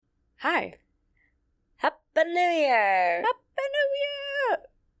Hi. Happy New Year! Happy New Year!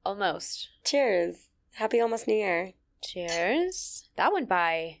 Almost. Cheers. Happy almost New Year. Cheers. That went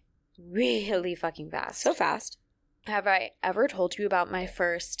by really fucking fast. So fast. Have I ever told you about my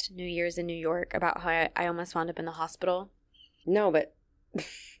first New Year's in New York, about how I almost wound up in the hospital? No, but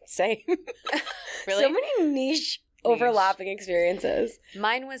same. Really? So many niche overlapping experiences.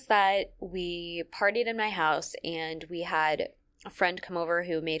 Mine was that we partied in my house and we had a friend come over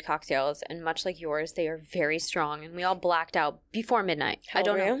who made cocktails, and much like yours, they are very strong, and we all blacked out before midnight. How I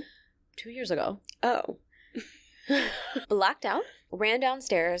don't old were know. you? 2 years ago. Oh. Blacked out, ran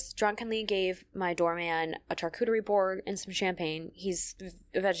downstairs, drunkenly gave my doorman a charcuterie board and some champagne. He's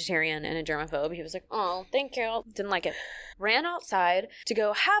a vegetarian and a germaphobe. He was like, oh, thank you. Didn't like it. Ran outside to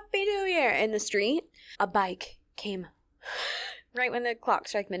go, Happy New Year, in the street. A bike came right when the clock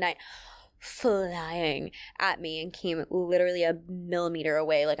struck midnight, flying at me, and came literally a millimeter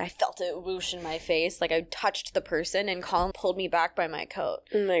away. Like, I felt it whoosh in my face. Like, I touched the person, and Colin pulled me back by my coat.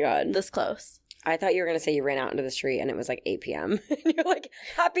 Oh my God. This close. I thought you were going to say you ran out into the street and it was like 8 p.m. And you're like,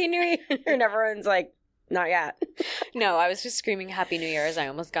 Happy New Year. And everyone's like, not yet. No, I was just screaming Happy New Year as I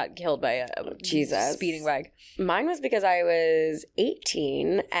almost got killed by a Jesus. speeding bag. Mine was because I was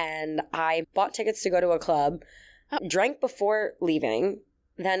 18 and I bought tickets to go to a club, drank before leaving.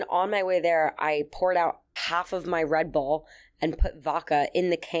 Then on my way there, I poured out half of my Red Bull and put vodka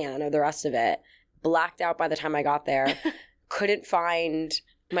in the can of the rest of it. Blacked out by the time I got there. Couldn't find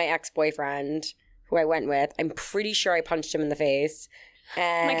my ex-boyfriend who I went with. I'm pretty sure I punched him in the face.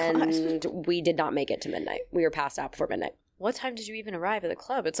 And we did not make it to midnight. We were passed out before midnight. What time did you even arrive at the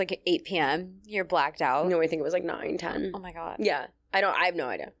club? It's like 8 p.m. You're blacked out. No, I think it was like 9, 10. Oh my God. Yeah. I have no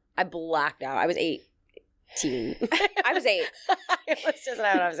idea. I blacked out. I was 18. I was 8. Let's just know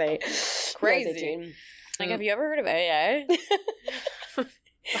I was 8. Crazy. I was 18. Like, have you ever heard of AA?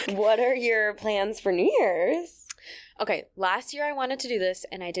 What are your plans for New Year's? Okay, last year I wanted to do this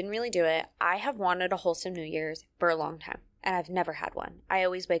and I didn't really do it. I have wanted a wholesome New Year's for a long time, and I've never had one. I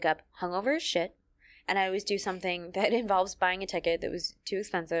always wake up hungover as shit, and I always do something that involves buying a ticket that was too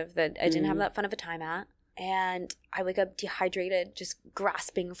expensive, that I didn't have that fun of a time at. And I wake up dehydrated, just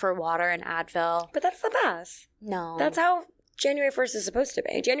grasping for water and Advil. But that's the best. No. That's how January 1st is supposed to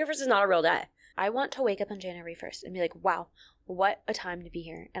be. January 1st is not a real day. I want to wake up on January 1st and be like, wow, what a time to be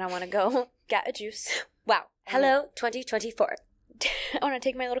here. And I want to go get a juice. Wow. Hello, 2024. I want to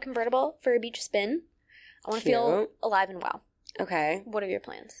take my little convertible for a beach spin. I want to feel alive and well. Okay. What are your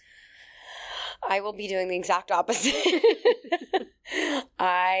plans? I will be doing the exact opposite.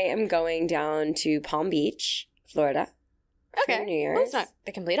 I am going down to Palm Beach, Florida. Okay. For New Year's. Well, it's not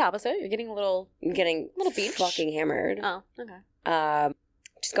the complete opposite. You're getting I'm getting little beach. fucking hammered. Oh, okay.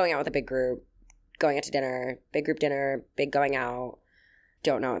 Just going out with a big group, going out to dinner, big group dinner, big going out.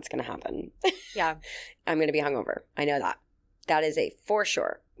 Don't know what's going to happen. Yeah. I'm going to be hungover. I know that. That is a for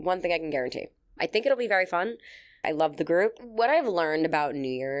sure. One thing I can guarantee. I think it'll be very fun. I love the group. What I've learned about New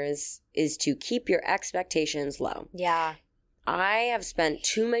Year's is to keep your expectations low. Yeah. I have spent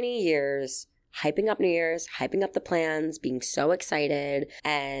too many years hyping up New Year's, hyping up the plans, being so excited,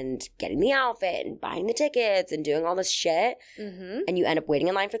 and getting the outfit and buying the tickets and doing all this shit. Mm-hmm. And you end up waiting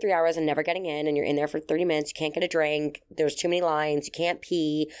in line for 3 hours and never getting in, and you're in there for 30 minutes. You can't get a drink. There's too many lines. You can't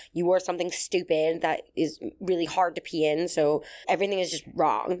pee. You wore something stupid that is really hard to pee in, so everything is just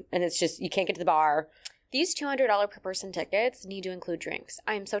wrong. And it's just, you can't get to the bar. These $200 per person tickets need to include drinks.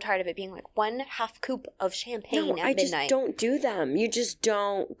 I am so tired of it being like 1/2 coupe of champagne at midnight. I just don't do them. You just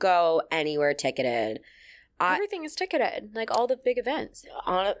don't go anywhere ticketed. Everything is ticketed, like all the big events.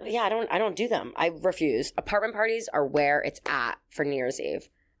 Yeah, I don't do them. I refuse. Apartment parties are where it's at for New Year's Eve.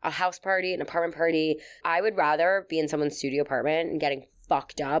 A house party, an apartment party. I would rather be in someone's studio apartment and getting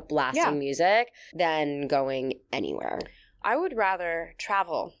fucked up, blasting music, than going anywhere. I would rather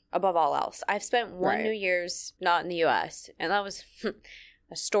travel above all else. I've spent one New Year's not in the U.S., and that was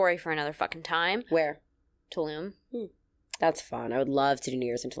a story for another fucking time. Where? Tulum. That's fun. I would love to do New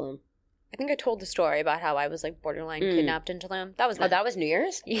Year's in Tulum. I think I told the story about how I was like borderline kidnapped in Tulum. That was that was New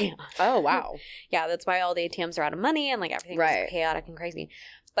Year's? Yeah. Oh, wow. Yeah, that's why all the ATMs are out of money and like everything was chaotic and crazy.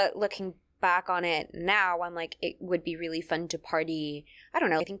 But looking back on it now, I'm like, it would be really fun to party. I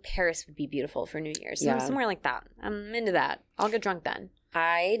don't know. I think Paris would be beautiful for New Year's. Somewhere like that. I'm into that. I'll get drunk then.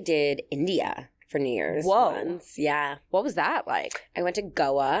 I did India for New Year's once. Yeah. What was that like? I went to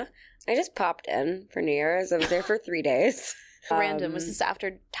Goa. I just popped in for New Year's. I was there for 3 days. Random. Was this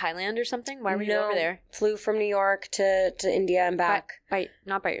after Thailand or something? Why were you over there? Flew from New York to India and back.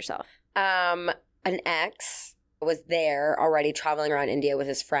 Not by yourself. An ex was there already traveling around India with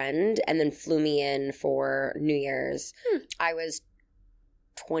his friend and then flew me in for New Year's. I was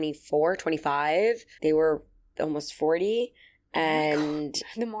 24, 25. They were almost 40. And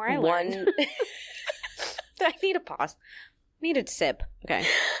the more I learn, I need a pause. Need a sip. Okay.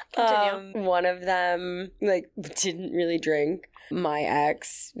 Continue. One of them didn't really drink. My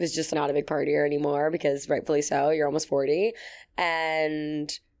ex was just not a big partier anymore because rightfully so. You're almost 40.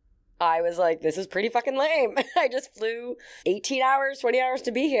 And I was like, this is pretty fucking lame. I just flew 18 hours, 20 hours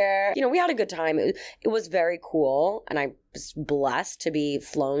to be here. We had a good time. It was very cool. And I was blessed to be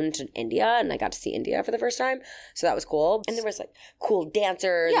flown to India, and I got to see India for the first time. So that was cool. And there was cool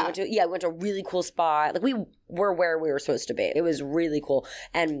dancers. Yeah. We went to a really cool spot. We were where we were supposed to be. It was really cool.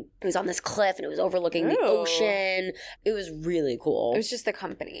 And it was on this cliff, and it was overlooking the ocean. It was really cool. It was just the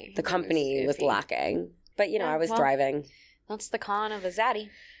company. The company was lacking. But, I was thriving. That's the con of a zaddy.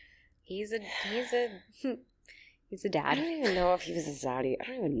 He's a dad. I don't even know if he was a zaddy. I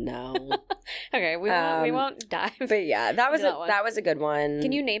don't even know. Okay, we won't dive. But yeah, that was a good one.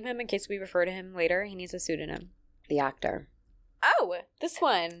 Can you name him in case we refer to him later? He needs a pseudonym. The actor. Oh, this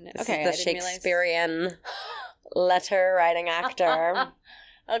one. This okay, is the Shakespearean letter writing actor.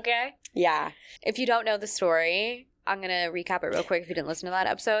 Okay. Yeah. If you don't know the story, I'm going to recap it real quick if you didn't listen to that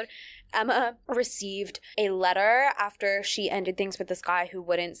episode. Emma received a letter after she ended things with this guy who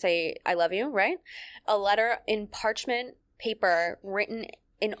wouldn't say, I love you, right? A letter in parchment paper written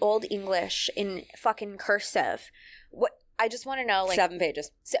in Old English in fucking cursive. What? I just want to know, 7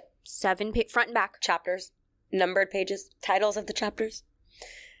 pages. 7 front and back. Chapters. Numbered pages. Titles of the chapters.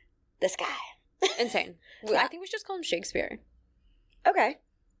 This guy. Insane. Yeah. I think we should just call him Shakespeare. Okay.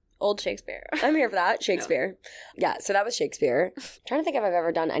 Old Shakespeare. I'm here for that. Shakespeare. No. Yeah, so that was Shakespeare. I'm trying to think if I've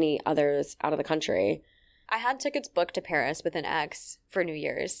ever done any others out of the country. I had tickets booked to Paris with an ex for New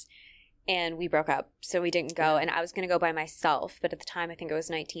Year's, and we broke up, so we didn't go, and I was going to go by myself, but at the time, I think I was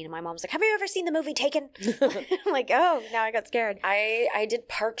 19, and my mom was like, have you ever seen the movie Taken? I'm like, oh, now I got scared. I did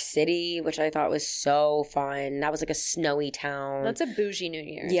Park City, which I thought was so fun. That was a snowy town. That's a bougie New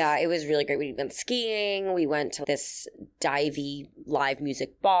Year's. Yeah, it was really great. We went skiing. We went to this divey live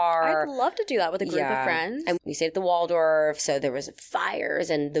music bar. I'd love to do that with a group of friends. And we stayed at the Waldorf, so there was fires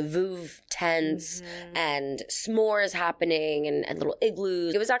and the Vouv tents and s'mores happening and little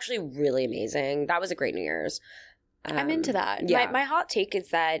igloos. It was actually really amazing. That was a great New Year's. I'm into that. Yeah. My hot take is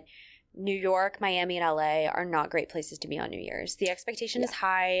that New York, Miami, and LA are not great places to be on New Year's. The expectation is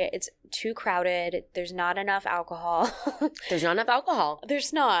high. It's too crowded. There's not enough alcohol. There's not enough alcohol.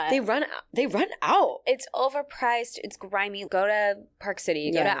 There's not. They run out. It's overpriced. It's grimy. Go to Park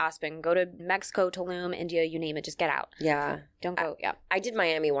City. Go to Aspen. Go to Mexico, Tulum, India, you name it. Just get out. Yeah. Don't go. Yeah. I did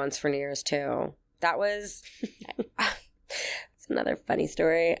Miami once for New Year's too. That was... It's another funny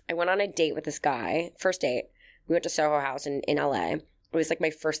story. I went on a date with this guy. First date. We went to Soho House in LA. It was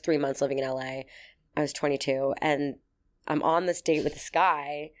my first 3 months living in LA. I was 22, and I'm on this date with this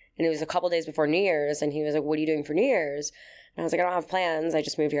guy, and it was a couple days before New Year's, and he was like, what are you doing for New Year's? And I was like, I don't have plans. I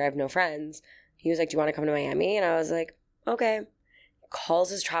just moved here. I have no friends. He was like, do you want to come to Miami? And I was like, okay. Calls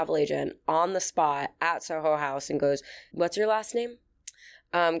his travel agent on the spot at Soho House and goes, what's your last name?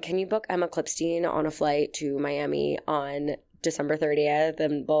 Can you book Emma Clipstein on a flight to Miami on December 30th?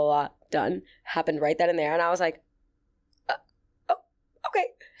 And blah, blah, blah. Done. Happened right then and there. And I was like, okay.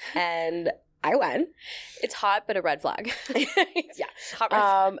 And I went. It's hot, but a red flag. Yeah. Hot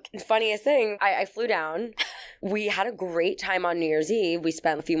red flag. Funniest thing, I flew down. We had a great time on New Year's Eve. We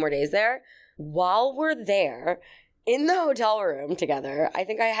spent a few more days there. While we're there in the hotel room together, I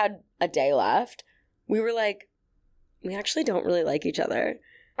think I had a day left. We were like, we actually don't really like each other.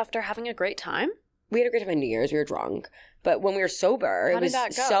 After having a great time? We had a great time on New Year's. We were drunk. But when we were sober, it was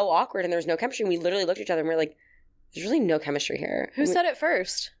so awkward and there was no chemistry. And we literally looked at each other and we were like, there's really no chemistry here. Who said it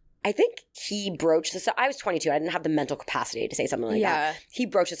first? I think he broached the I was 22. I didn't have the mental capacity to say something like that. He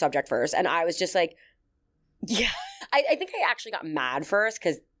broached the subject first. And I was just like, yeah. I think I actually got mad first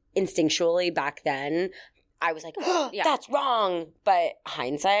because instinctually back then, I was like, oh, that's wrong. But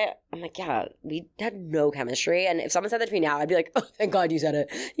hindsight, I'm like, yeah, we had no chemistry. And if someone said that to me now, I'd be like, oh, thank God you said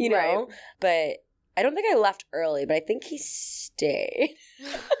it. You know? Right. But I don't think I left early, but I think he stayed.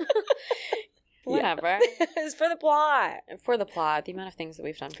 Whatever. It's for the plot. For the plot. The amount of things that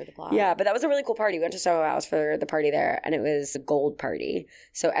we've done for the plot. Yeah, but that was a really cool party. We went to Soho House for the party there, and it was a gold party.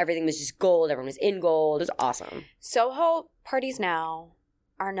 So everything was just gold. Everyone was in gold. It was awesome. Soho parties now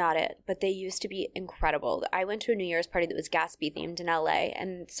are not it, but they used to be incredible. I went to a New Year's party that was Gatsby themed in LA,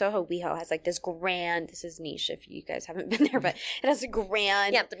 and Soho WeHo has this grand, this is niche if you guys haven't been there, but it has a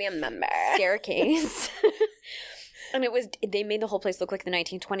grand... You have to be a member. ...staircase. And they made the whole place look like the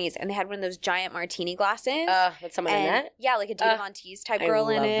 1920s, and they had one of those giant martini glasses. With someone in it? Yeah, like a Dita Von Teese type girl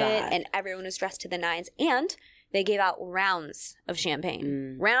in it, that. and everyone was dressed to the nines, and They gave out rounds of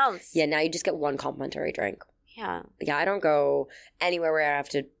champagne. Rounds. Yeah, now you just get one complimentary drink. Yeah. Yeah, I don't go anywhere where I have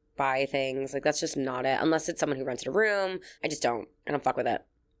to buy things. Like, that's just not it. Unless it's someone who rented a room. I just don't. I don't fuck with it.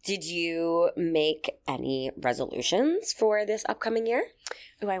 Did you make any resolutions for this upcoming year?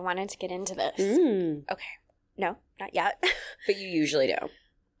 Oh, I wanted to get into this. Okay. No, not yet. But you usually do.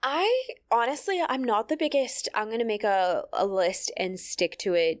 I'm not the biggest, I'm going to make a list and stick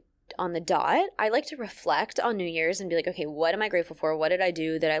to it on the dot. I like to reflect on New Year's and be like, okay, what am I grateful for? What did I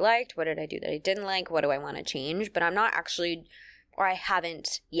do that I liked? What did I do that I didn't like? What do I want to change? But I'm not actually, or I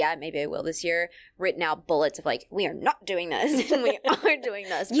haven't yet, maybe I will this year, written out bullets of like, we are not doing this and we are doing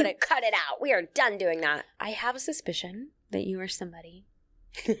this. You But cut it out. We are done doing that. I have a suspicion that you are somebody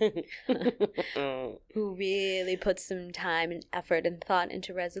who really puts some time and effort and thought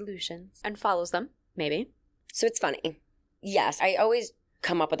into resolutions and follows them, maybe. So it's funny. Yes, I always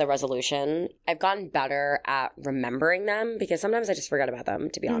come up with a resolution. I've gotten better at remembering them because sometimes I just forget about them,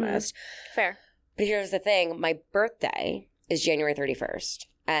 to be honest. Fair. But here's the thing. My birthday is January 31st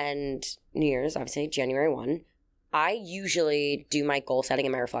and New Year's, obviously, January 1. I usually do my goal setting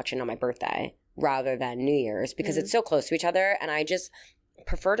and my reflection on my birthday rather than New Year's because it's so close to each other, and I just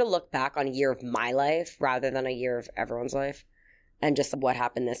prefer to look back on a year of my life rather than a year of everyone's life and just what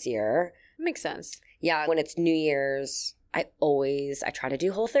happened this year. Makes sense. Yeah, when it's New Year's, I try to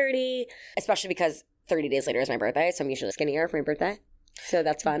do Whole30, especially because 30 days later is my birthday, so I'm usually skinnier for my birthday. So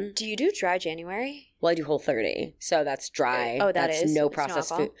that's fun. Do you do dry January? Well, I do Whole30, so that's dry. Oh, that's is? no It's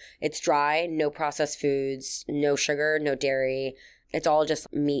processed no food. It's dry, no processed foods, no sugar, no dairy. It's all just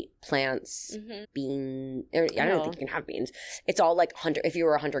meat, plants, bean. I don't think you can have beans. It's all like if you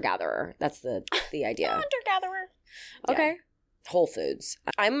were a hunter-gatherer. That's the idea. Hunter-gatherer. Yeah. Okay. Whole Foods.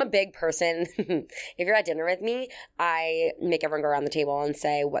 I'm a big person. If you're at dinner with me, I make everyone go around the table and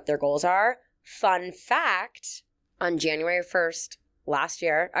say what their goals are. Fun fact, on January 1st last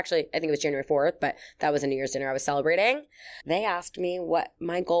year, actually, I think it was January 4th, but that was a New Year's dinner I was celebrating. They asked me what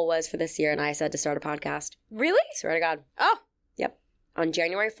my goal was for this year, and I said to start a podcast. Really? Swear to God. Oh. Yep. On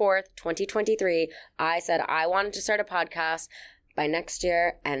January 4th, 2023, I said I wanted to start a podcast by next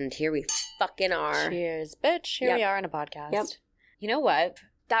year, and here we fucking are. Cheers, bitch. Here we are in a podcast. Yep. You know what?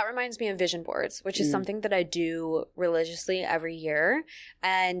 That reminds me of vision boards, which is something that I do religiously every year.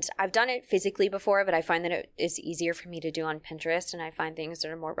 And I've done it physically before, but I find that it is easier for me to do on Pinterest, and I find things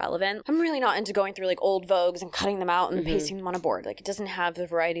that are more relevant. I'm really not into going through like old Vogues and cutting them out and pasting them on a board. Like, it doesn't have the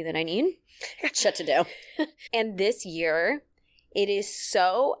variety that I need. I got shit to do. And this year, it is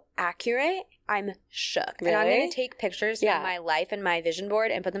so accurate. I'm shook. Really? And I'm going to take pictures from my life and my vision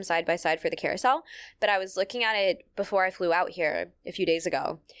board and put them side by side for the carousel. But I was looking at it before I flew out here a few days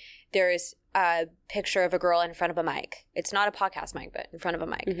ago. There's a picture of a girl in front of a mic. It's not a podcast mic, but in front of a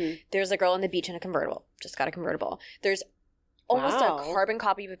mic. There's a girl on the beach in a convertible. Just got a convertible. There's almost a carbon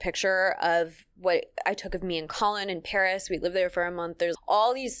copy of a picture of what I took of me and Colin in Paris. We lived there for a month. There's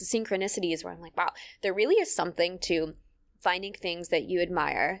all these synchronicities where I'm like, wow, there really is something to finding things that you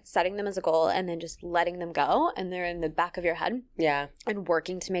admire, setting them as a goal, and then just letting them go, and they're in the back of your head. Yeah. And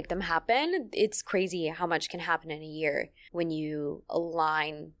working to make them happen. It's crazy how much can happen in a year when you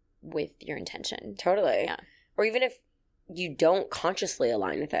align with your intention. Totally. Yeah. Or even if you don't consciously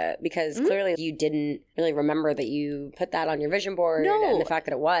align with it, because clearly you didn't really remember that you put that on your vision board and the fact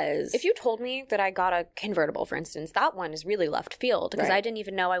that it was. If you told me that I got a convertible, for instance, that one is really left field because I didn't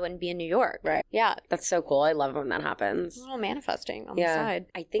even know I wouldn't be in New York. Right. Yeah. That's so cool. I love when that happens. A little manifesting on the side.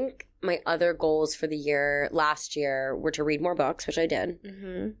 I think my other goals for the year last year were to read more books, which I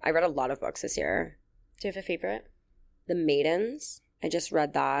did. I read a lot of books this year. Do you have a favorite? The Maidens. I just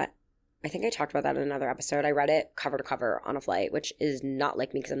read that. I think I talked about that in another episode. I read it cover to cover on a flight, which is not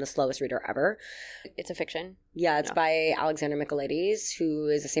like me because I'm the slowest reader ever. It's a fiction? Yeah, it's by Alexander Michaelides, who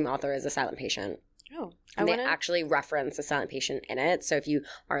is the same author as The Silent Patient. Oh. And they actually reference The Silent Patient in it. So if you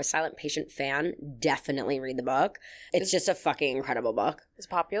are a Silent Patient fan, definitely read the book. It's just a fucking incredible book. Is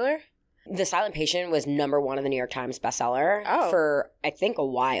it popular? The Silent Patient was #1 in the New York Times bestseller for, I think, a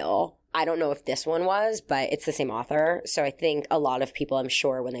while. I don't know if this one was, but it's the same author. So I think a lot of people, I'm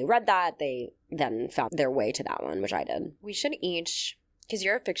sure, when they read that, they then found their way to that one, which I did. We should each, because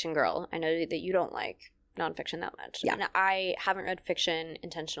you're a fiction girl. I know that you don't like nonfiction that much. Yeah. And I haven't read fiction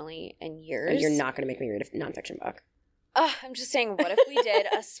intentionally in years. You're not going to make me read a nonfiction book. I'm just saying, what if we did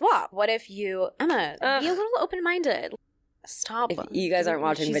a swap? What if you, Emma, be a little open-minded. Stop. If you guys aren't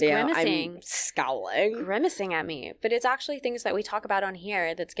watching video, grimacing. I'm scowling. Grimacing at me. But it's actually things that we talk about on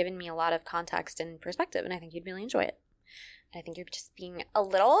here that's given me a lot of context and perspective, and I think you'd really enjoy it. And I think you're just being a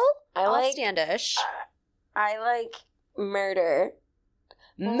little outlandish. I like murder.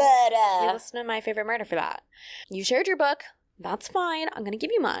 Murder. You listen to My Favorite Murder for that. You shared your book. That's fine. I'm going to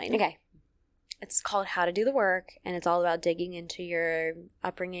give you mine. Okay. It's called How to Do the Work, and it's all about digging into your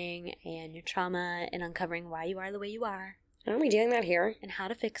upbringing and your trauma and uncovering why you are the way you are. Aren't we doing that here? And how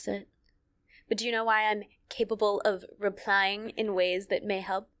to fix it. But do you know why I'm capable of replying in ways that may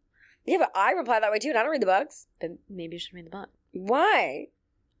help? Yeah, but I reply that way too, and I don't read the books. But maybe you should read the book. Why?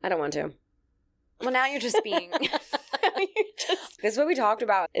 I don't want to. Well, now you're just being... This is what we talked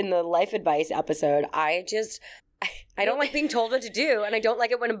about in the life advice episode. I don't like being told what to do, and I don't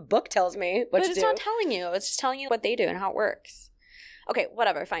like it when a book tells me what to do. But it's not telling you. It's just telling you what they do and how it works. Okay,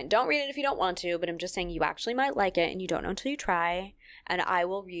 whatever, fine. Don't read it if you don't want to, but I'm just saying you actually might like it, and you don't know until you try, and I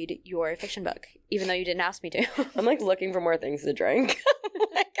will read your fiction book, even though you didn't ask me to. I'm, like, looking for more things to drink.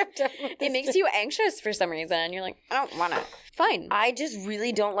 It makes you anxious for some reason. You're like, I don't want to. Fine. I just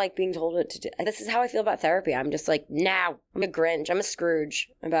really don't like being told what to do. This is how I feel about therapy. I'm just like, now. I'm a Grinch. I'm a Scrooge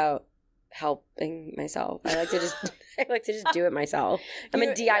about helping myself. I like to just do it myself. I'm a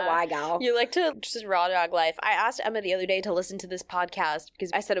DIY gal. You like to just raw dog life. I asked Emma the other day to listen to this podcast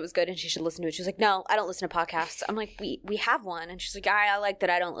because I said it was good and she should listen to it. She was like, no, I don't listen to podcasts. I'm like, we have one. And she's like, I like that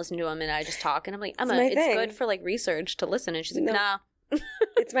I don't listen to them and I just talk. And I'm like, Emma, it's good for like research to listen. And she's like, nah.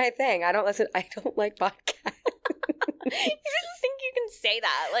 It's my thing. I don't like podcasts. You just think you can say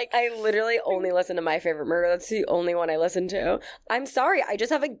that. Like, I literally only listen to My Favorite Murder. That's the only one I listen to. I'm sorry. I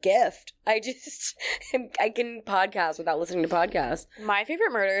just have a gift. I can podcast without listening to podcasts. My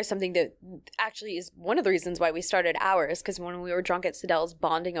Favorite Murder is something that actually is one of the reasons why we started ours, because when we were drunk at Siddell's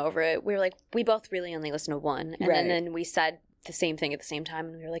bonding over it, we were like, we both really only listen to one. And then we said the same thing at the same time,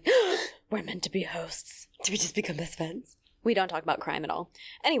 and we were like, we're meant to be hosts. Did we just become best friends? We don't talk about crime at all.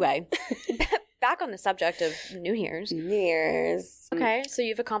 Anyway, back on the subject of New Year's. New Year's. Okay, so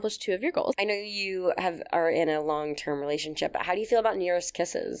you've accomplished 2 of your goals. I know you are in a long-term relationship, but how do you feel about New Year's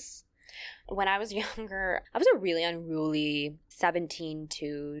kisses? When I was younger, I was a really unruly 17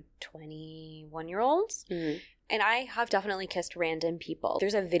 to 21-year-olds. Mm-hmm. And I have definitely kissed random people.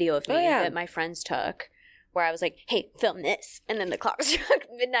 There's a video of me that my friends took where I was like, hey, film this. And then the clock struck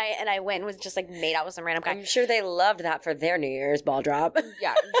midnight and I went and was just like made out with some random guy. I'm sure they loved that for their New Year's ball drop.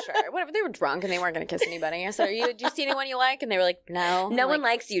 Yeah, I'm sure. Whatever. They were drunk and they weren't going to kiss anybody. I said, do you see anyone you like? And they were like, no. No one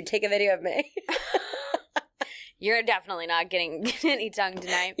likes you. Take a video of me. You're definitely not getting any tongue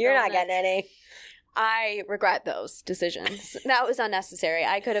tonight. You're not getting any. I regret those decisions. That was unnecessary.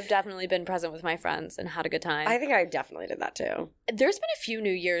 I could have definitely been present with my friends and had a good time. I think I definitely did that too. There's been a few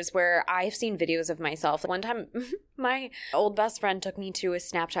New Year's where I've seen videos of myself. One time, my old best friend took me to a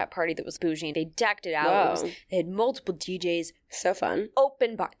Snapchat party that was bougie. They decked it out. They had multiple DJs. So fun.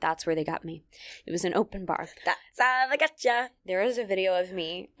 Open bar. That's where they got me. It was an open bar. That's how I gotcha. There was a video of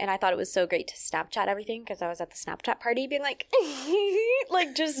me, and I thought it was so great to Snapchat everything because I was at the Snapchat party being like,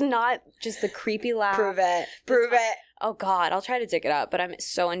 like just the creepy laugh. Prove it. Oh God, I'll try to dig it up, but I'm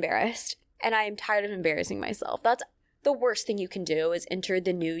so embarrassed. And I am tired of embarrassing myself. That's the worst thing you can do is enter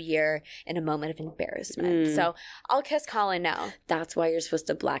the new year in a moment of embarrassment. So I'll kiss Colin now. That's why you're supposed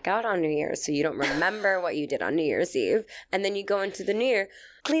to black out on New Year's, so you don't remember what you did on New Year's Eve. And then you go into the new year,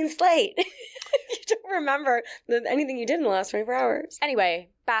 clean slate. You don't remember anything you did in the last 24 hours. Anyway,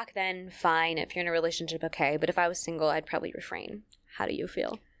 back then, fine. If you're in a relationship, okay. But if I was single, I'd probably refrain. How do you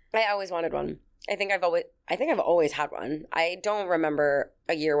feel? I always wanted one. I think I've always had one. I don't remember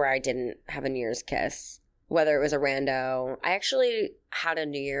a year where I didn't have a New Year's kiss. Whether it was a rando. I actually had a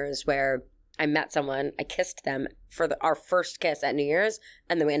New Year's where I met someone, I kissed them for our first kiss at New Year's,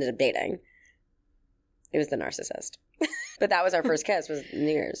 and then we ended up dating. It was the narcissist. But that was our first kiss, was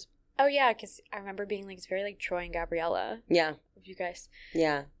New Year's. Oh, yeah, because I remember being like, it's very like Troy and Gabriella. Yeah. Of you guys.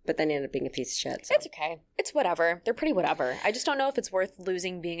 Yeah, but then he ended up being a piece of shit. So. It's okay. It's whatever. They're pretty whatever. I just don't know if it's worth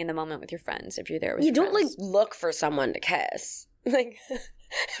losing being in the moment with your friends if you're there with your friends. You don't, like, look for someone to kiss. Like...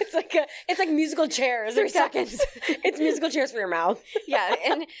 It's like musical chairs. 3 seconds. It's musical chairs for your mouth. Yeah,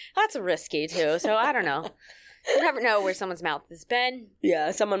 and that's risky too. So I don't know. You never know where someone's mouth has been.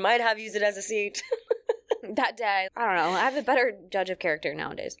 Yeah, someone might have used it as a seat. That day, I don't know. I have a better judge of character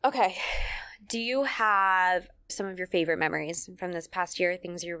nowadays. Okay. Do you have some of your favorite memories from this past year?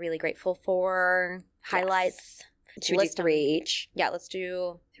 Things you're really grateful for? Highlights? Yes. Should we do 3 each? Yeah, let's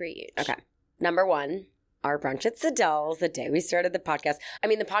do 3 each. Okay. Number 1. Our brunch at Siddell's, the day we started the podcast. I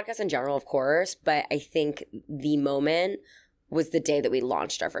mean, the podcast in general, of course, but I think the moment was the day that we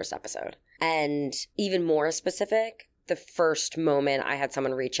launched our first episode. And even more specific, the first moment I had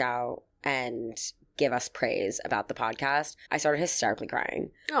someone reach out and give us praise about the podcast, I started hysterically crying.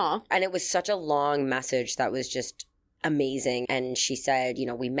 Aw. And it was such a long message that was just amazing. And she said,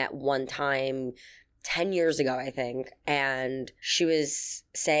 we met one time 10 years ago, I think. And she was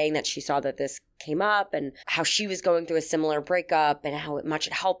saying that she saw that this came up and how she was going through a similar breakup and how much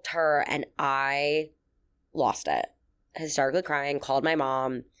it helped her. And I lost it. Hysterically crying, called my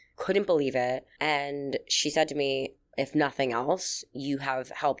mom, couldn't believe it. And she said to me, if nothing else, you have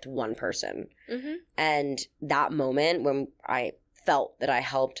helped one person. Mm-hmm. And that moment when I felt that I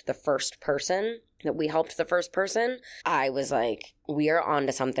helped the first person, that we helped the first person, I was like, we are on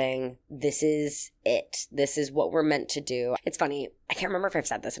to something. This is it. This is what we're meant to do. It's funny. I can't remember if I've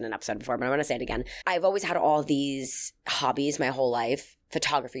said this in an episode before, but I want to say it again. I've always had all these hobbies my whole life.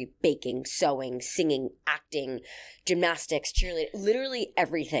 Photography, baking, sewing, singing, acting, gymnastics, cheerleading, literally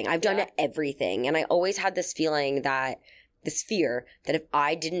everything. I've done everything. And I always had this feeling that, this fear that if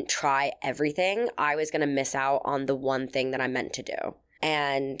I didn't try everything, I was going to miss out on the one thing that I'm meant to do.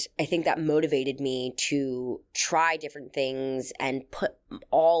 And I think that motivated me to try different things and put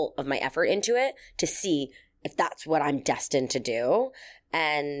all of my effort into it to see if that's what I'm destined to do.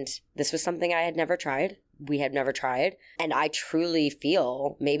 And this was something I had never tried. We had never tried. And I truly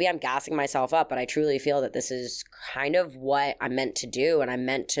feel, maybe I'm gassing myself up, but I truly feel that this is kind of what I'm meant to do. And I'm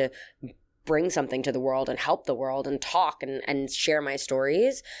meant to bring something to the world and help the world and talk and share my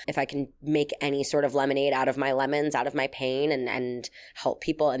stories. If I can make any sort of lemonade out of my lemons, out of my pain, and help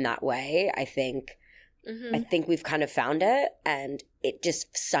people in that way, I think we've kind of found it. And it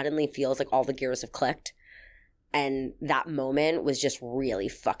just suddenly feels like all the gears have clicked. And that moment was just really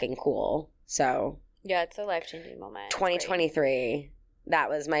fucking cool. So yeah, it's a life-changing moment. 2023, that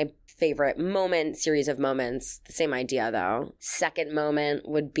was my favorite moment, series of moments. The same idea, though. Second moment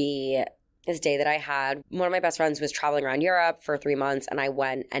would be this day that I had. One of my best friends was traveling around Europe for 3 months, and I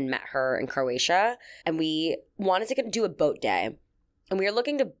went and met her in Croatia. And we wanted to do a boat day. And we were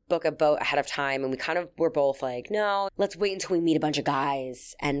looking to book a boat ahead of time, and we kind of were both like, no, let's wait until we meet a bunch of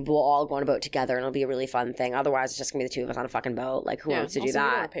guys, and we'll all go on a boat together, and it'll be a really fun thing. Otherwise, it's just going to be the two of us on a fucking boat. Like, who wants to do that? You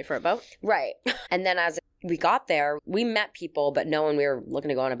don't want to pay for a boat. Right. And then as we got there, we met people, but no one we were looking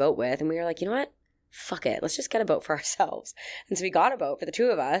to go on a boat with. And we were like, you know what? Fuck it. Let's just get a boat for ourselves. And so we got a boat for the two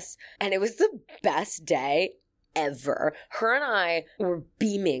of us, and it was the best day ever. Her and I were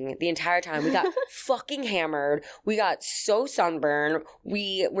beaming the entire time. We got fucking hammered. We got so sunburned.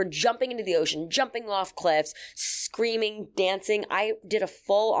 We were jumping into the ocean, jumping off cliffs, screaming, dancing. I did a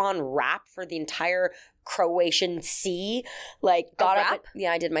full-on rap for the entire Croatian sea. Like, got up.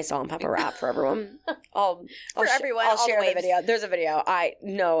 Yeah, I did my salt and pepper rap for everyone. I'll share the video. There's a video.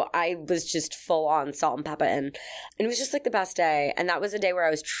 I was just full on salt and pepper, and it was just like the best day. And that was a day where I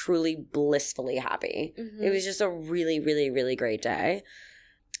was truly blissfully happy. Mm-hmm. It was just a really, really, really great day.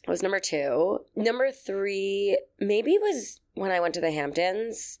 It was number 2. Number 3 maybe was when I went to the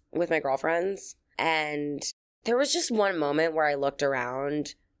Hamptons with my girlfriends, and there was just one moment where I looked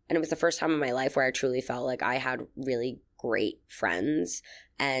around. And it was the first time in my life where I truly felt like I had really great friends,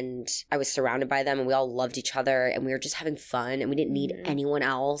 and I was surrounded by them, and we all loved each other, and we were just having fun, and we didn't need anyone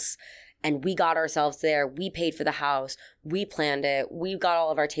else. And we got ourselves there. We paid for the house. We planned it. We got all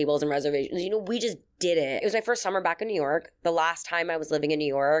of our tables and reservations. You know, we just did it. It was my first summer back in New York. The last time I was living in New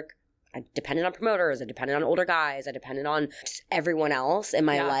York, I depended on promoters. I depended on older guys. I depended on just everyone else in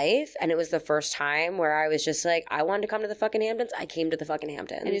my life. And it was the first time where I was just like, I wanted to come to the fucking Hamptons. I came to the fucking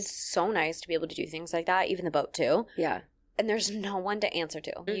Hamptons. And it's so nice to be able to do things like that, even the boat too. Yeah. And there's no one to answer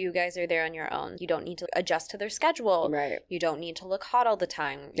to. Mm-hmm. You guys are there on your own. You don't need to adjust to their schedule. Right. You don't need to look hot all the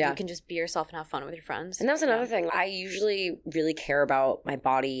time. Yeah. You can just be yourself and have fun with your friends. And that was another thing. I usually really care about my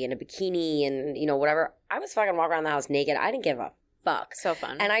body in a bikini and, you know, whatever. I was fucking walking around the house naked. I didn't give a fuck. So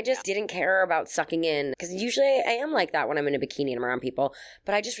fun. And I just didn't care about sucking in, because usually I am like that when I'm in a bikini and I'm around people,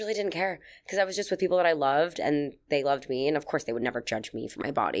 but I just really didn't care, because I was just with people that I loved and they loved me, and of course they would never judge me for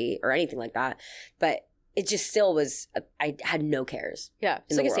my body or anything like that, but it just still was, I had no cares. Yeah,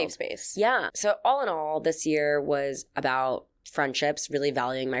 it's like a safe space. Yeah. So all in all, this year was about friendships, really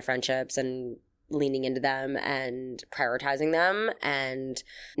valuing my friendships and leaning into them and prioritizing them, and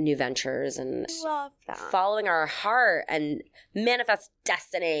new ventures, and love that. Following our heart and manifest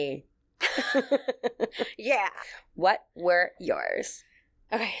destiny. Yeah. What were yours?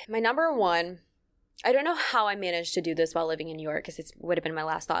 Okay, my number 1, I don't know how I managed to do this while living in New York, because it would have been my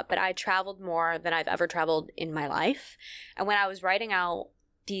last thought, but I traveled more than I've ever traveled in my life. And when I was writing out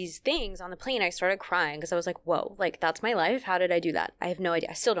these things on the plane, I started crying, because I was like, whoa, like, that's my life? How did I do that? I have no idea.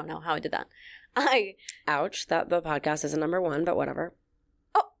 I still don't know how I did that. Ouch, that the podcast isn't number 1, but whatever.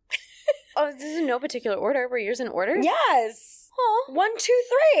 Oh, this is in no particular order. Were yours in order? Yes. Oh. 1, 2,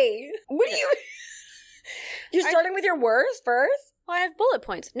 3. What are you? You're starting with your worst first? Well, I have bullet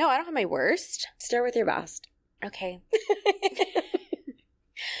points. No, I don't have my worst. Start with your best. Okay.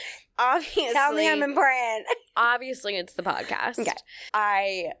 obviously. Tell me I'm important. Obviously, it's the podcast. Okay.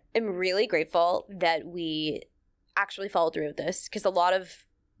 I am really grateful that we actually followed through with this because a lot of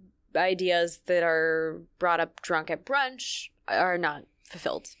ideas that are brought up drunk at brunch are not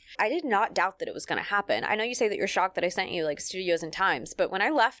fulfilled. I did not doubt that it was going to happen. I know you say that you're shocked that I sent you like studios and times, but when I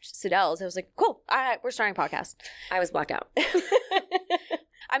left Siddell's, I was like, cool, we're starting a podcast. I was blacked out.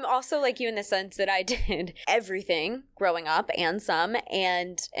 I'm also like you in the sense that I did everything growing up and some,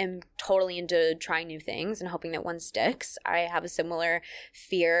 and am totally into trying new things and hoping that one sticks. I have a similar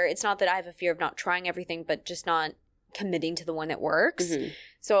fear. It's not that I have a fear of not trying everything, but just not committing to the one that works. Mm-hmm.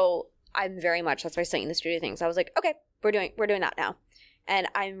 So I'm very much, that's why I sent you the studio things. I was like, okay, we're doing that now. And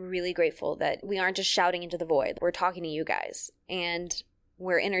I'm really grateful that we aren't just shouting into the void. We're talking to you guys. And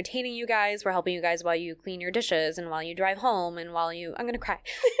we're entertaining you guys. We're helping you guys while you clean your dishes and while you drive home and while you... I'm going to cry.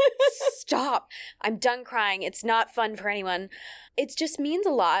 Stop. I'm done crying. It's not fun for anyone. It just means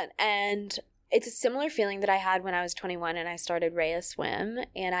a lot. And it's a similar feeling that I had when I was 21 and I started Rhea Swim.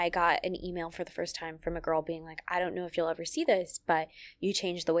 And I got an email for the first time from a girl being like, I don't know if you'll ever see this, but you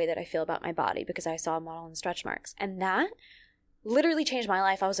changed the way that I feel about my body because I saw a model in stretch marks. And that literally changed my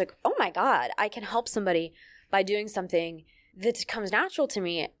life. I was like, oh my God, I can help somebody by doing something that comes natural to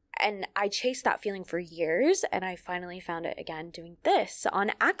me. And I chased that feeling for years, and I finally found it again doing this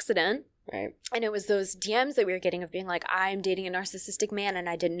on accident. Right. And it was those DMs that we were getting of being like, I'm dating a narcissistic man and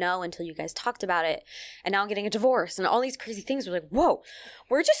I didn't know until you guys talked about it. And now I'm getting a divorce and all these crazy things. We're like, whoa,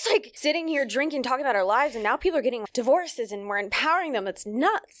 we're just like sitting here drinking, talking about our lives. And now people are getting divorces and we're empowering them. It's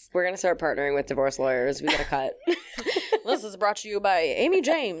nuts. We're going to start partnering with divorce lawyers. We got to cut. This is brought to you by Amy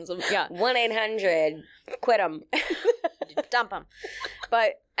James. Yeah. 1-800 quit them. Dump them.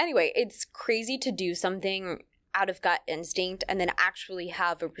 But anyway, it's crazy to do something out of gut instinct and then actually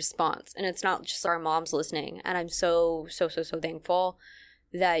have a response. And it's not just our moms listening. And I'm so thankful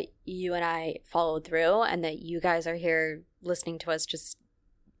that you and I followed through and that you guys are here listening to us just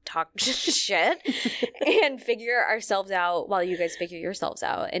talk shit and figure ourselves out while you guys figure yourselves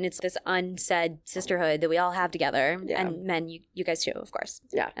out. And it's this unsaid sisterhood that we all have together. Yeah. And men, you guys too, of course.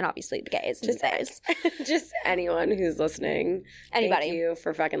 Yeah. And obviously the gays. Just guys. Just anyone who's listening. Anybody. Thank you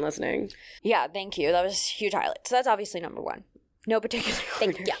for fucking listening. Yeah, thank you. That was a huge highlight. So that's obviously number one. No particular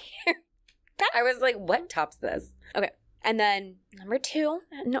order. Thank you. I was like, what tops this? Okay. And then number two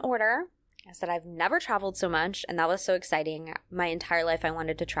in order is that I've never traveled so much, and that was so exciting. My entire life I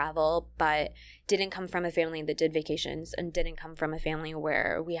wanted to travel, but didn't come from a family that did vacations and didn't come from a family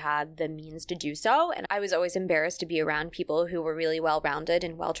where we had the means to do so. And I was always embarrassed to be around people who were really well-rounded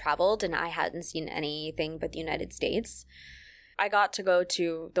and well-traveled, and I hadn't seen anything but the United States. I got to go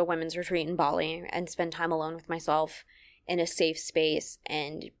to the women's retreat in Bali and spend time alone with myself in a safe space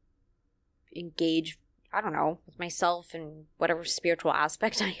and engage, I don't know, with myself and whatever spiritual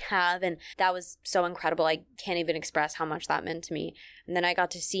aspect I have. And that was so incredible. I can't even express how much that meant to me. And then I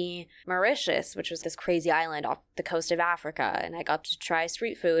got to see Mauritius, which was this crazy island off the coast of Africa. And I got to try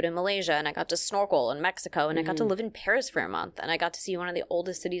street food in Malaysia. And I got to snorkel in Mexico. And I got to live in Paris for a month. And I got to see one of the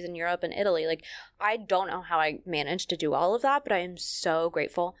oldest cities in Europe and Italy. Like, I don't know how I managed to do all of that, but I am so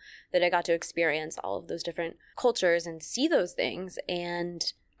grateful that I got to experience all of those different cultures and see those things.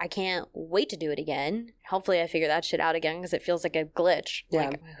 And I can't wait to do it again. Hopefully I figure that shit out again because it feels like a glitch. Yeah.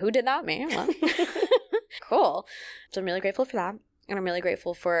 Like, who did that? Me? Well, cool. So I'm really grateful for that. And I'm really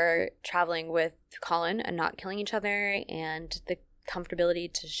grateful for traveling with Colin and not killing each other and the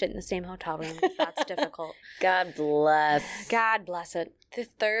comfortability to shit in the same hotel room if that's difficult. God bless. God bless it. The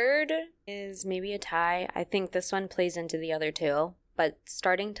third is maybe a tie. I think this one plays into the other two, but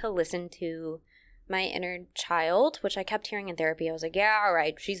starting to listen to my inner child, which I kept hearing in therapy. I was like, yeah, all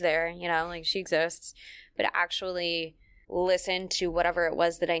right, she's there, you know, like she exists. But actually listen to whatever it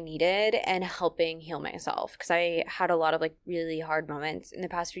was that I needed and helping heal myself. Because I had a lot of like really hard moments in the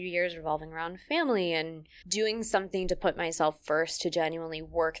past few years revolving around family, and doing something to put myself first to genuinely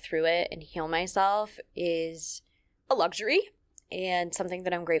work through it and heal myself is a luxury. And something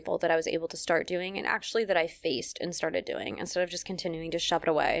that I'm grateful that I was able to start doing, and actually that I faced and started doing instead of just continuing to shove it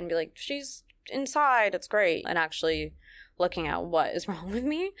away and be like, she's inside, it's great, and actually looking at what is wrong with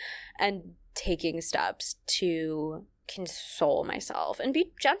me and taking steps to console myself and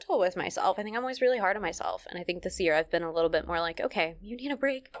be gentle with myself. I think I'm always really hard on myself, and I think this year I've been a little bit more like, okay, you need a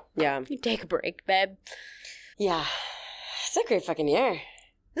break. Yeah. You take a break, babe. Yeah. It's a great fucking year.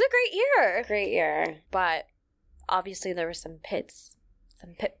 It's a great year. Great year. But obviously there were some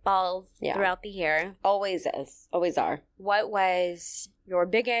pitfalls throughout the year. Always is. Always are. What was your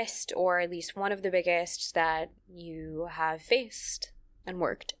biggest, or at least one of the biggest, that you have faced and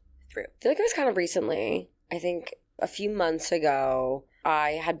worked through? I feel like it was kind of recently. I think A few months ago,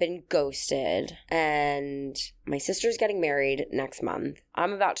 I had been ghosted, and my sister's getting married next month.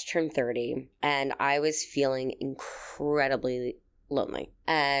 I'm about to turn 30, and I was feeling incredibly lonely.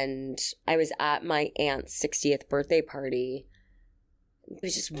 And I was at my aunt's 60th birthday party. It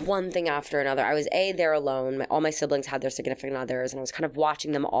was just one thing after another. I was there alone. All my siblings had their significant others, and I was kind of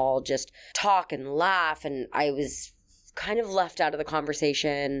watching them all just talk and laugh, and I was kind of left out of the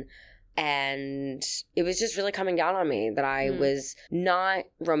conversation. And it was just really coming down on me that I was not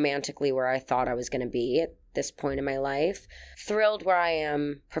romantically where I thought I was going to be at this point in my life. Thrilled where I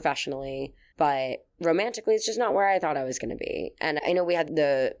am professionally, but romantically, it's just not where I thought I was going to be. And I know we had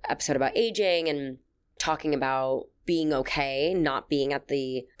the episode about aging and talking about being okay, not being at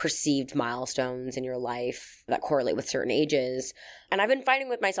the perceived milestones in your life that correlate with certain ages. And I've been fighting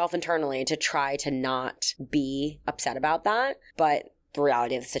with myself internally to try to not be upset about that. But the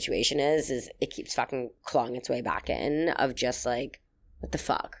reality of the situation is it keeps fucking clawing its way back in of just like, what the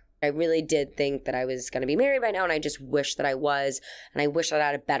fuck? I really did think that I was going to be married by now, and I just wish that I was, and I wish that I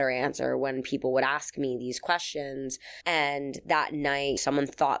had a better answer when people would ask me these questions. And that night, someone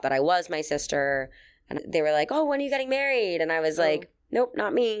thought that I was my sister, and they were like, oh, when are you getting married? And I was like, nope,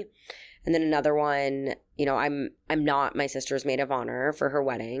 not me. And then another one, you know, I'm not my sister's maid of honor for her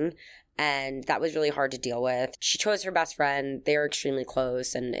wedding. And that was really hard to deal with. She chose her best friend. They are extremely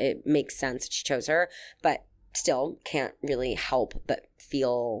close, and it makes sense that she chose her. But still can't really help but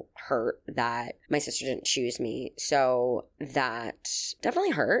feel hurt that my sister didn't choose me. So that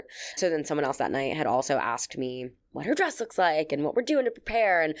definitely hurt. So then someone else that night had also asked me what her dress looks like and what we're doing to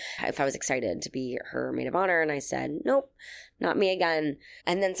prepare and if I was excited to be her maid of honor. And I said, nope, not me again.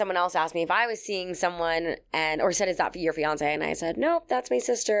 And then someone else asked me if I was seeing someone or said, is that for your fiance? And I said, nope, that's my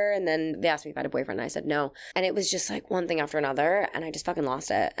sister. And then they asked me if I had a boyfriend and I said no. And it was just like one thing after another and I just fucking lost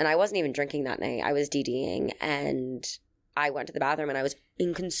it. And I wasn't even drinking that night. I was DDing and I went to the bathroom and I was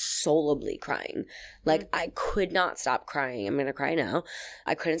inconsolably crying. Like I could not stop crying. I'm going to cry now.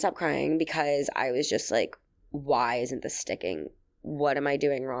 I couldn't stop crying because I was just like, why isn't this sticking? What am I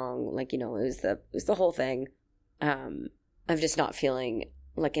doing wrong? Like, you know, it was the whole thing. I'm just not feeling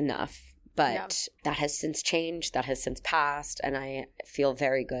like enough. But that has since changed. That has since passed. And I feel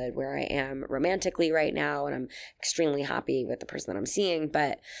very good where I am romantically right now. And I'm extremely happy with the person that I'm seeing.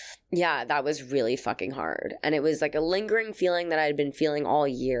 But yeah, that was really fucking hard. And it was like a lingering feeling that I'd been feeling all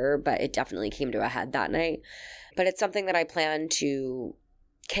year. But it definitely came to a head that night. But it's something that I plan to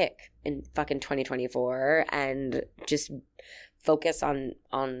kick in fucking 2024 and just focus on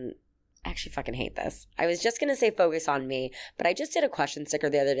I actually fucking hate this. I was just going to say focus on me, but I just did a question sticker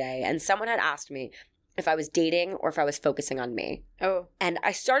the other day and someone had asked me if I was dating or if I was focusing on me. Oh. And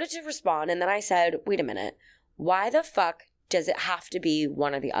I started to respond and then I said, wait a minute, why the fuck does it have to be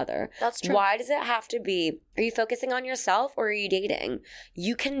one or the other? That's true. Why does it have to be, are you focusing on yourself or are you dating?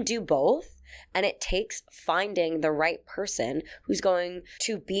 You can do both. And it takes finding the right person who's going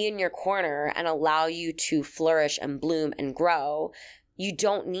to be in your corner and allow you to flourish and bloom and grow. You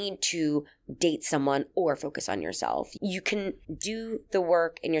don't need to date someone or focus on yourself. You can do the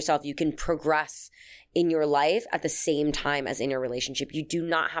work in yourself. You can progress in your life at the same time as in your relationship. You do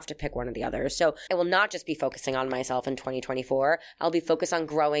not have to pick one or the other. So I will not just be focusing on myself in 2024. I'll be focused on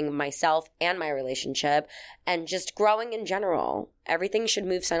growing myself and my relationship and just growing in general. Everything should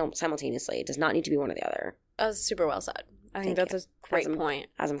move simultaneously. It does not need to be one or the other. That was super well said. I think that's a great point.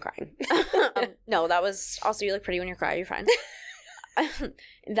 As I'm crying. No, that was also, you look pretty when you cry. You're fine.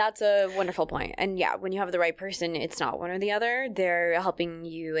 That's a wonderful point. And yeah, when you have the right person, it's not one or the other. They're helping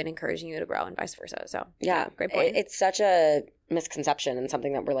you and encouraging you to grow and vice versa. So yeah, great point. It's such a misconception and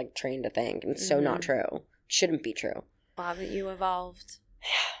something that we're like trained to think. And it's so not true. Shouldn't be true. Well, haven't you evolved?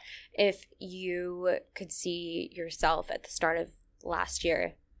 If you could see yourself at the start of last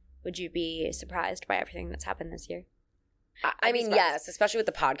year, would you be surprised by everything that's happened this year? I mean, yes, especially with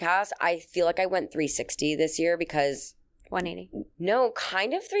the podcast. I feel like I went 360 this year because 180. No,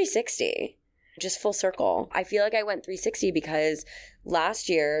 kind of 360. Just full circle. I feel like I went 360 because last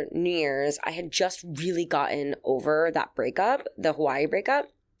year, New Year's, I had just really gotten over that breakup, the Hawaii breakup.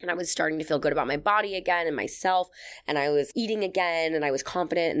 And I was starting to feel good about my body again and myself. And I was eating again and I was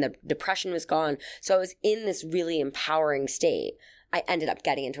confident and the depression was gone. So I was in this really empowering state. I ended up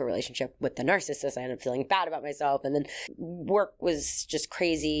getting into a relationship with the narcissist. I ended up feeling bad about myself. And then work was just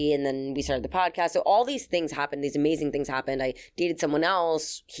crazy. And then we started the podcast. So all these things happened. These amazing things happened. I dated someone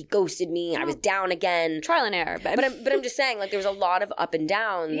else. He ghosted me. I was down again. Trial and error. But I'm just saying, like, there was a lot of up and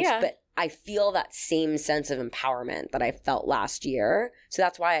downs. Yeah. But I feel that same sense of empowerment that I felt last year. So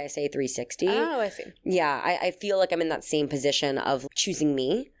that's why I say 360. Oh, I see. Yeah, I feel like I'm in that same position of choosing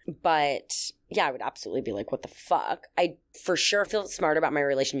me. But yeah, I would absolutely be like, what the fuck? I for sure feel smarter about my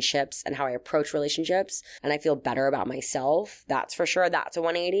relationships and how I approach relationships. And I feel better about myself. That's for sure. That's a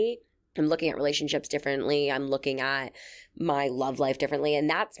 180. I'm looking at relationships differently. I'm looking at my love life differently. And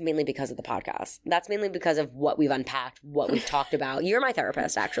that's mainly because of the podcast. That's mainly because of what we've unpacked, what we've talked about. You're my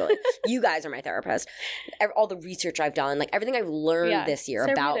therapist, actually. You guys are my therapist. All the research I've done, like everything I've learned this year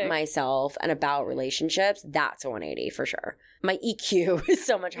about myself and about relationships, that's a 180 for sure. My EQ is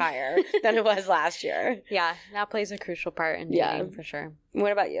so much higher than it was last year. Yeah, that plays a crucial part in dating for sure.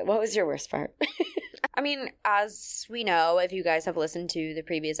 What about you? What was your worst part? I mean, as we know, if you guys have listened to the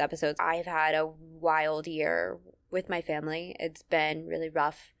previous episodes, I've had a wild year with my family. It's been really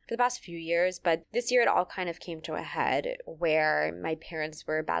rough for the past few years, but this year it all kind of came to a head where my parents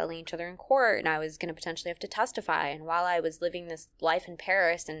were battling each other in court and I was going to potentially have to testify. And while I was living this life in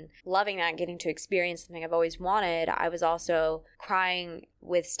Paris and loving that, getting to experience something I've always wanted, I was also crying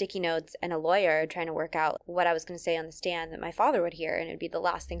with sticky notes and a lawyer trying to work out what I was going to say on the stand that my father would hear, and it'd be the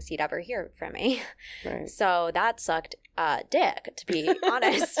last things he'd ever hear from me. Right. So that sucked dick, to be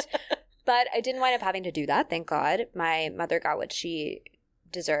honest. But I didn't wind up having to do that, thank God. My mother got what she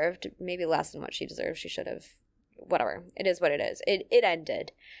deserved, maybe less than what she deserved. She should have, whatever. It is what it is. It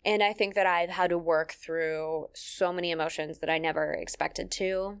ended. And I think that I've had to work through so many emotions that I never expected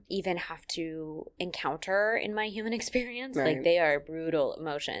to even have to encounter in my human experience. Right. Like, they are brutal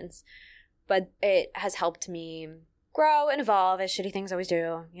emotions. But it has helped me grow and evolve, as shitty things always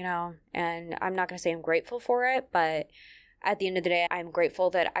do, you know? And I'm not going to say I'm grateful for it, but at the end of the day, I'm grateful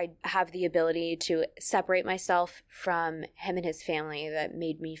that I have the ability to separate myself from him and his family that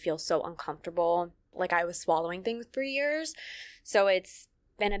made me feel so uncomfortable, like I was swallowing things for years. So it's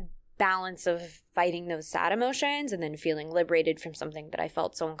been a balance of fighting those sad emotions and then feeling liberated from something that I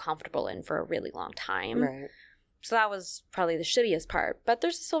felt so uncomfortable in for a really long time. Right. So that was probably the shittiest part. But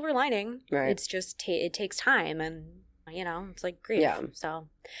there's a silver lining. Right. It's just it takes time, and, you know, it's like grief. Yeah. So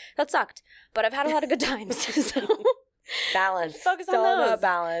that sucked. But I've had a lot of good times. So balance. Focus on it's all those. about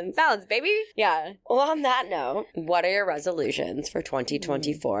balance. Balance, baby. Yeah. Well, on that note, what are your resolutions for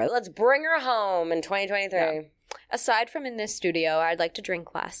 2024? Let's bring her home in 2023. Yeah. Aside from in this studio, I'd like to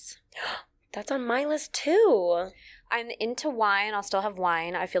drink less. That's on my list too. I'm into wine. I'll still have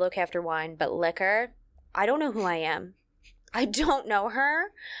wine. I feel okay after wine. But liquor, I don't know who I am. I don't know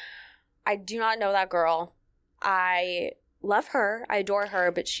her. I do not know that girl. I love her. I adore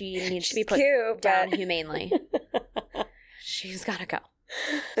her, but she needs to be put down humanely. She's got to go.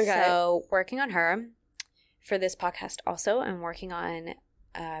 Okay. So working on her for this podcast also. I'm working on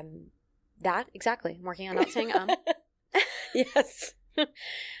that. Exactly. I'm working on not saying Yes.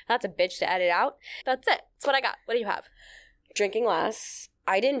 That's a bitch to edit out. That's it. That's what I got. What do you have? Drinking less.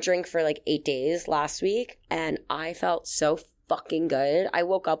 I didn't drink for like 8 days last week, and I felt so fucking good. I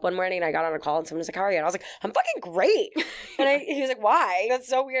woke up one morning and I got on a call and someone was like, how are you? And I was like, I'm fucking great. And he was like, why? That's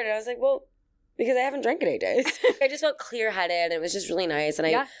so weird. And I was like, well, because I haven't drank in 8 days. I just felt clear-headed and it was just really nice. And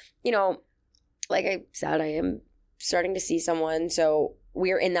I, you know, like I said, I am starting to see someone. So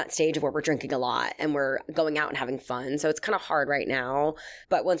we're in that stage of where we're drinking a lot and we're going out and having fun. So it's kind of hard right now.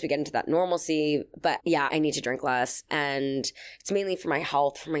 But once we get into that normalcy, but yeah, I need to drink less. And it's mainly for my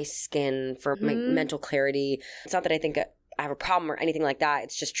health, for my skin, for my mental clarity. It's not that I think I have a problem or anything like that.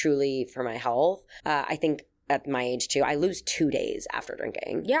 It's just truly for my health. I think at my age too, I lose 2 days after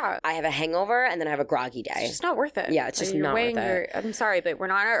drinking. Yeah. I have a hangover and then I have a groggy day. It's just not worth it. Yeah, it's just not worth it. I'm sorry, but we're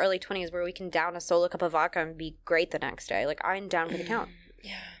not in our early 20s where we can down a solo cup of vodka and be great the next day. Like, I'm down for the count.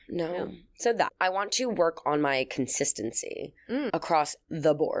 Yeah. No. So that I want to work on my consistency across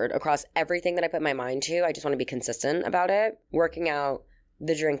the board, across everything that I put my mind to. I just want to be consistent about it. Working out,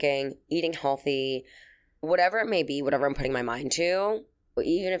 the drinking, eating healthy, whatever it may be, whatever I'm putting my mind to,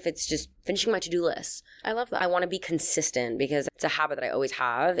 even if it's just finishing my to-do list. I love that. I want to be consistent because it's a habit that I always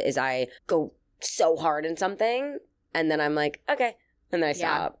have is I go so hard in something and then I'm like, okay. And then I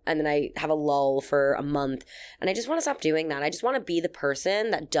stop. And then I have a lull for a month. And I just want to stop doing that. I just want to be the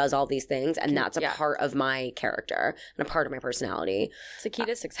person that does all these things. And that's a part of my character and a part of my personality. It's the key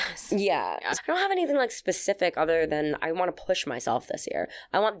to success. Yeah. So I don't have anything like specific other than I want to push myself this year.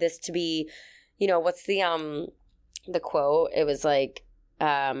 I want this to be, you know, what's the quote? It was like,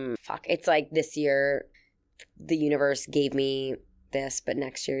 it's like this year the universe gave me this, but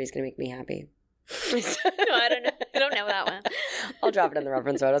next year he's going to make me happy. No, I don't know. I don't know that one. I'll drop it in the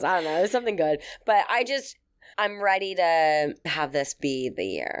reference photos. I don't know. It's something good. But I'm ready to have this be the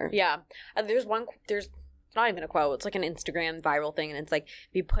year. Yeah. There's not even a quote. It's like an Instagram viral thing. And it's like,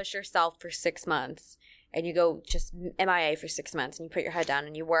 if you push yourself for 6 months and you go just MIA for 6 months and you put your head down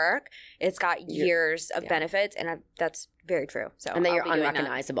and you work, it's got years of benefits, and that's very true. So and then you're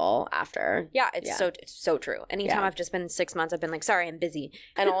unrecognizable after. Yeah, it's so true. Anytime I've just been 6 months, I've been like, sorry, I'm busy.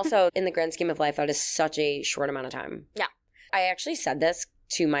 And also, in the grand scheme of life, that is such a short amount of time. Yeah. I actually said this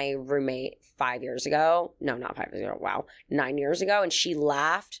to my roommate 5 years ago. No, not 5 years ago. Wow. 9 years ago. And she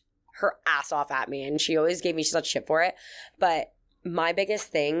laughed her ass off at me. And she always gave me such shit for it. But my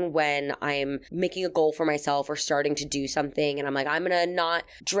biggest thing when I'm making a goal for myself or starting to do something and I'm like, I'm going to not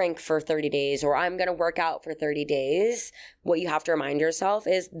drink for 30 days or I'm going to work out for 30 days, what you have to remind yourself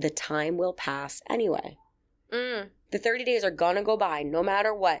is the time will pass anyway. The 30 days are going to go by no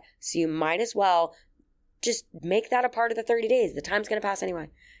matter what. So you might as well just make that a part of the 30 days. The time's going to pass anyway.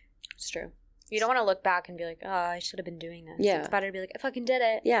 It's true. You don't want to look back and be like, oh, I should have been doing this. Yeah. It's better to be like, I fucking did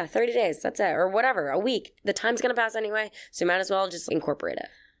it. Yeah, 30 days. That's it. Or whatever. A week. The time's going to pass anyway. So you might as well just incorporate it.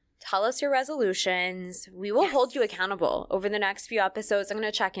 Tell us your resolutions. We will hold you accountable. Over the next few episodes, I'm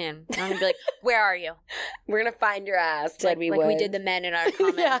going to check in. I'm going to be like, where are you? We're going to find your ass. Like we did the men in our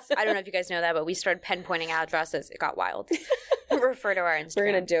comments. I don't know if you guys know that, but we started pinpointing addresses. It got wild. Refer to our Instagram.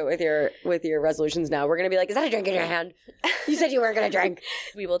 We're going to do it with your resolutions now. We're going to be like, is that a drink in your hand? You said you weren't going to drink.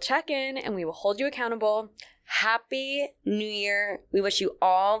 We will check in and we will hold you accountable. Happy New Year. We wish you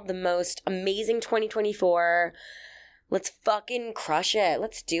all the most amazing 2024. Let's fucking crush it.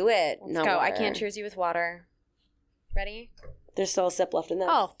 Let's do it. Let's go. Water. I can't cheers you with water. Ready? There's still a sip left in this.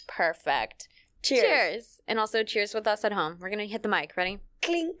 Oh, perfect. Cheers. Cheers. And also cheers with us at home. We're going to hit the mic. Ready?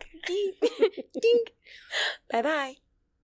 Clink. Dink. Dink. Bye-bye.